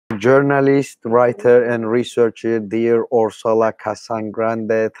journalist, writer, and researcher, dear Orsola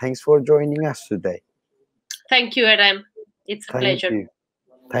Casagrande. Thanks for joining us today. Thank you, Erem. It's a pleasure. Thank you.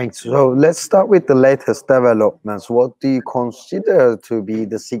 Thanks. So let's start with the latest developments. What do you consider to be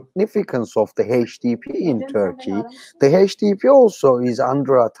the significance of the HDP in Turkey? The HDP also is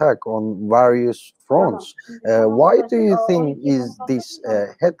under attack on various fronts. Why do you think is this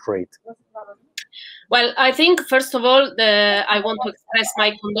hatred? Well, I think, first of all, I want to express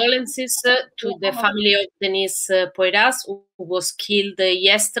my condolences to the family of Deniz Poyraz, who was killed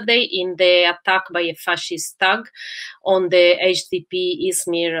yesterday in the attack by a fascist thug on the HDP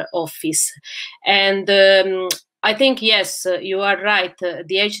Izmir office. And I think, yes, you are right. The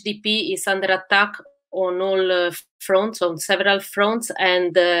HDP is under attack on all fronts, on several fronts,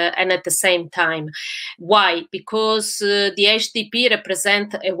 and at the same time. Why? Because the HDP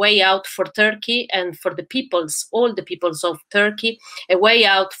represent a way out for Turkey and for the peoples, all the peoples of Turkey, a way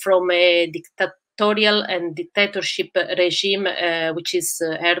out from a dictatorial and dictatorship regime, which is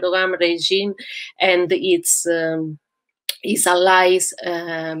Erdogan regime, and its allies,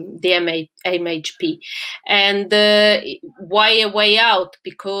 the MHP. And why a way out?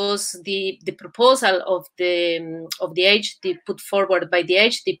 Because the proposal of the HDP put forward by the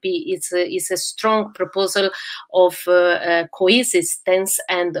HDP is a strong proposal of coexistence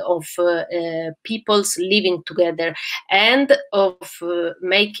and of peoples living together, and of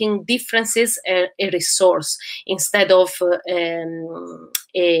making differences a resource instead of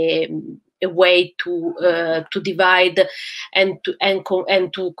a way to divide and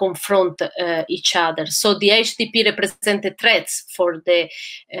to confront each other. So the HDP represented threats for the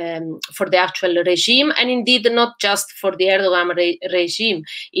actual regime, and indeed not just for the Erdogan regime.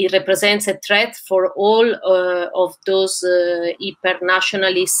 It represents a threat for all of those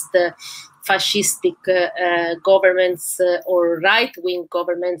hyper-nationalist fascistic governments or right-wing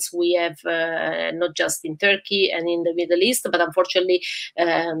governments we have not just in Turkey and in the Middle East, but unfortunately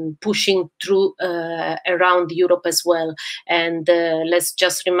pushing through around Europe as well. And let's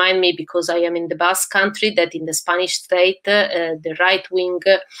just remind me, because I am in the Basque country, that in the Spanish state, the right-wing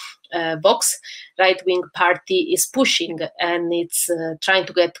Vox, right-wing party, is pushing, and it's trying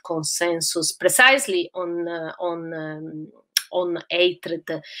to get consensus precisely on hatred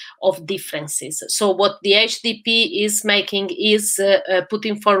of differences. So what the HDP is making is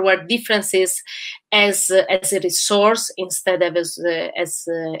putting forward differences as a resource instead of as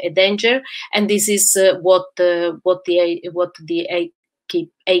a danger, and this is what the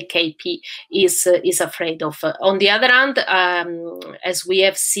AKP is afraid of. On the other hand, as we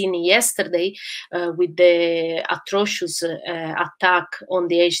have seen yesterday with the atrocious attack on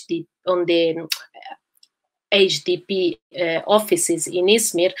the HDP offices in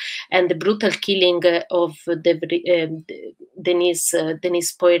Izmir and the brutal killing of Deniz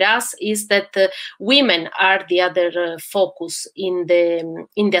Poyraz, is that women are the other focus in the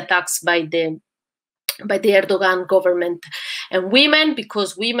attacks by the Erdogan government. And women,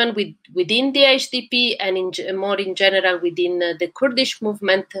 because women within the HDP and more in general within the Kurdish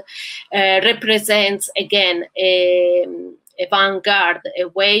movement represents again a vanguard, a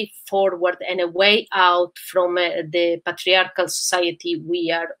way forward and a way out from the patriarchal society we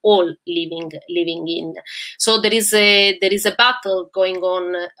are all living in. So there is a battle going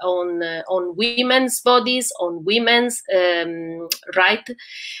on women's bodies, on women's right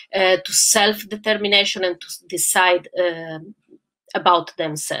to self-determination and to decide about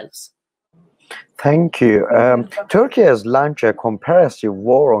themselves. Thank you. Turkey has launched a comprehensive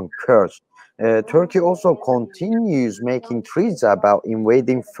war on Kurds. Turkey also continues making threats about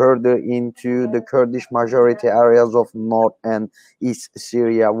invading further into the Kurdish majority areas of North and East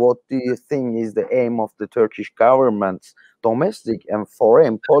Syria. What do you think is the aim of the Turkish government's domestic and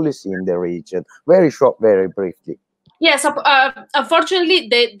foreign policy in the region? Very short, very briefly. Yes, unfortunately,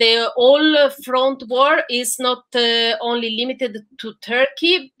 the all front war is not only limited to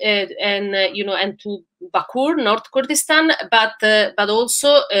Turkey and to Bakur, North Kurdistan, but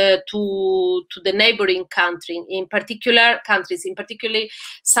also to the neighboring countries, in particular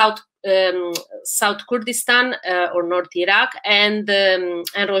South Kurdistan or North Iraq and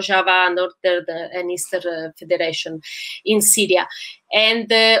Rojava, Northern and Eastern Federation in Syria.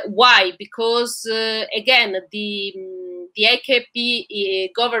 And why? Because again, the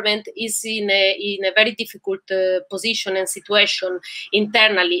AKP government is in a very difficult position and situation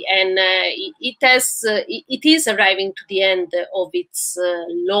internally, and it is arriving to the end of its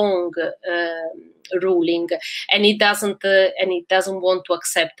long ruling, and it doesn't want to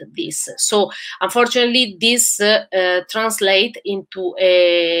accept this. So unfortunately, this translates into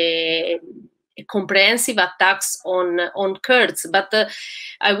a comprehensive attacks on Kurds, but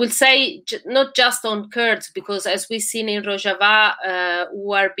I will say not just on Kurds, because as we've seen in Rojava,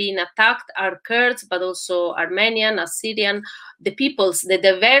 who are being attacked are Kurds, but also Armenian, Assyrian, the peoples, the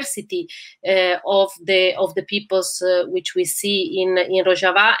diversity of the peoples which we see in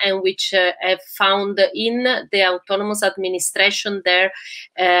Rojava, and which have found in the autonomous administration there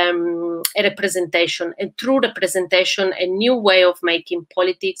a representation, a true representation, a new way of making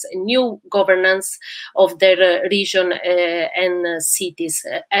politics, a new governance of their region and cities.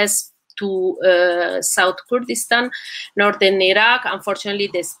 As to South Kurdistan, northern Iraq, unfortunately,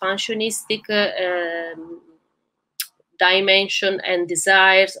 the expansionistic dimension and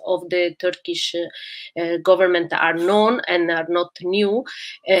desires of the Turkish government are known and are not new.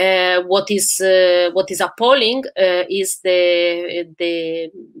 What is appalling is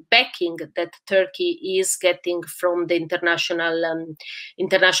the backing that Turkey is getting from the international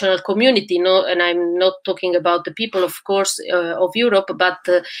community. No, and I'm not talking about the people, of course, of Europe, but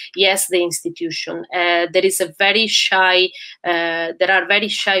yes, the institution. There is a very shy. There are very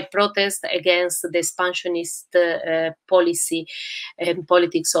shy protests against the expansionist policy and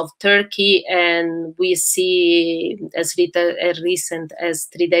politics of Turkey, and we see as recent as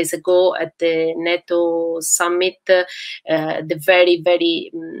 3 days ago at the NATO summit the very,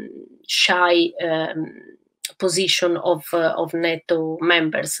 very shy position of NATO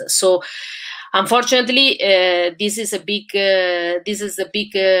members. So unfortunately, this is a big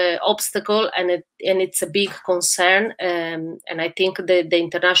obstacle, and it's a big concern. And I think the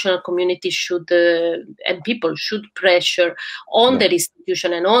international community should and people should pressure on their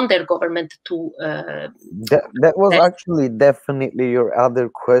institution and on their government to. That was actually definitely your other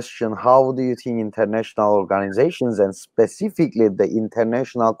question. How do you think international organizations and specifically the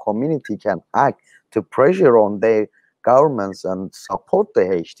international community can act to pressure on their governments and support the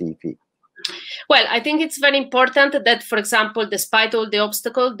HDP? Well, I think it's very important that, for example, despite all the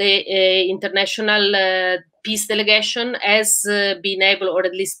obstacles, the international peace delegation has been able, or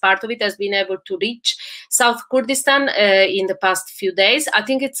at least part of it has been able to reach South Kurdistan in the past few days. I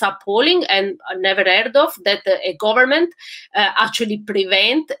think it's appalling and never heard of that a government actually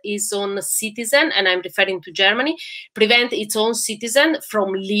prevent its own citizen, and I'm referring to Germany, prevent its own citizen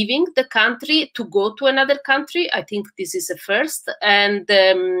from leaving the country to go to another country. I think this is a first. And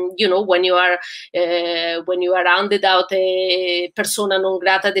you know, when you are handed out a persona non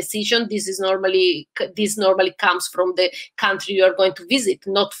grata decision, this normally comes from the country you are going to visit,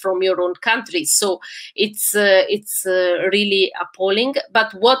 not from your own country. So it's really appalling.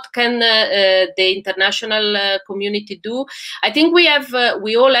 But what can the international community do? I think we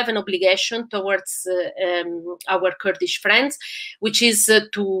all have an obligation towards our Kurdish friends, which is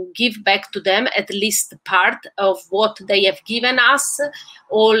to give back to them at least part of what they have given us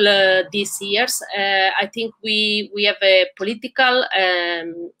all these years. I think we have a political,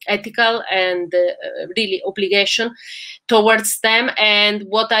 ethical, and really obligation towards them. And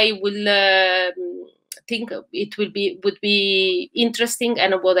what I will think it would be interesting,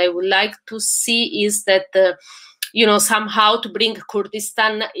 and what I would like to see is that you know, somehow to bring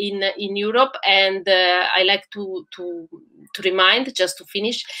Kurdistan in Europe. And I like to remind, just to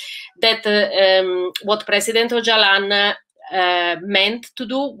finish, that what President Ocalan meant to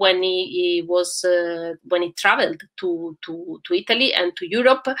do when he traveled to Italy and to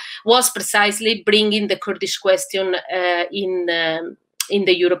Europe was precisely bringing the Kurdish question in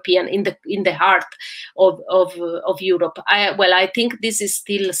the European, in the heart of Europe. I think this is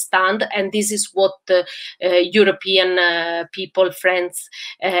still stand, and this is what European people, friends,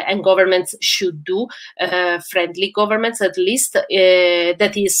 and governments should do. Friendly governments, at least,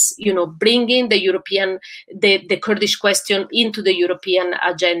 that is, you know, bringing the Kurdish question into the European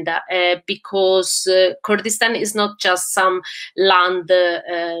agenda, because Kurdistan is not just some land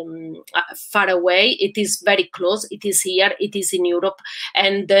far away. It is very close. It is here. It is in Europe.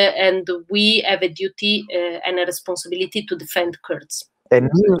 And we have a duty and a responsibility to defend Kurds. A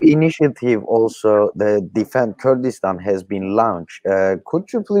new initiative also, the Defend Kurdistan, has been launched.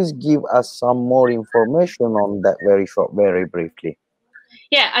 Could you please give us some more information on that very briefly?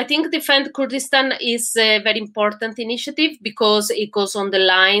 Yeah, I think Defend Kurdistan is a very important initiative because it goes on the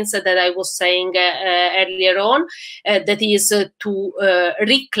lines that I was saying earlier on, that is to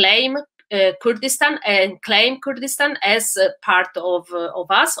reclaim Kurdistan and claim Kurdistan as part of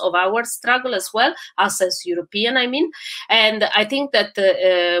us, of our struggle as well, us as European, I mean. And I think that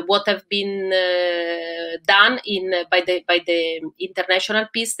what have been done by the international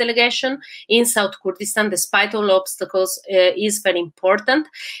peace delegation in South Kurdistan, despite all obstacles, is very important.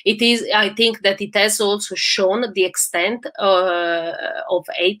 It is, I think, that it has also shown the extent of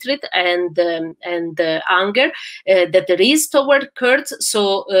hatred and anger that there is toward Kurds.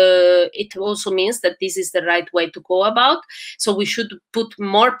 So it also means that this is the right way to go about. So we should put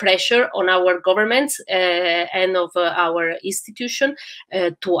more pressure on our governments and of our institution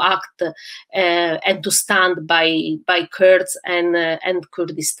to act and to stand by Kurds and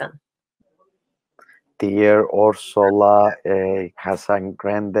Kurdistan. Dear Orsola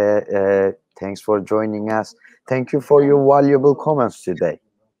Casagrande, thanks for joining us. Thank you for your valuable comments today.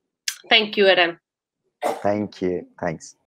 Thank you, Erem. Thank you. Thanks.